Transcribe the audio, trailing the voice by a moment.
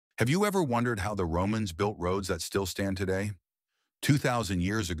Have you ever wondered how the Romans built roads that still stand today? 2,000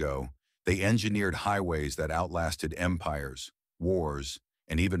 years ago, they engineered highways that outlasted empires, wars,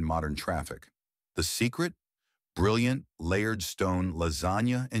 and even modern traffic. The secret? Brilliant, layered stone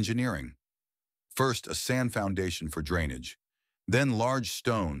lasagna engineering. First, a sand foundation for drainage. Then large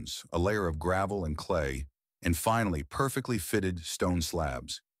stones, a layer of gravel and clay, and finally perfectly fitted stone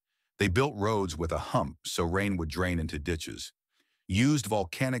slabs. They built roads with a hump so rain would drain into ditches. Used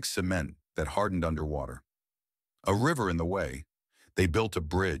volcanic cement that hardened underwater. A river in the way. They built a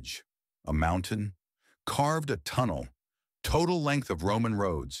bridge, a mountain, carved a tunnel. Total length of Roman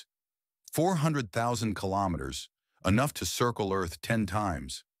roads, 400,000 kilometers, enough to circle Earth 10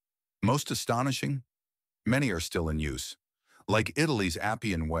 times. Most astonishing? Many are still in use. Like Italy's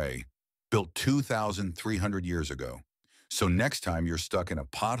Appian Way, built 2,300 years ago. So next time you're stuck in a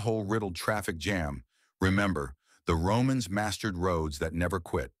pothole-riddled traffic jam, remember, the Romans mastered roads that never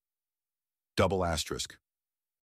quit. Double asterisk.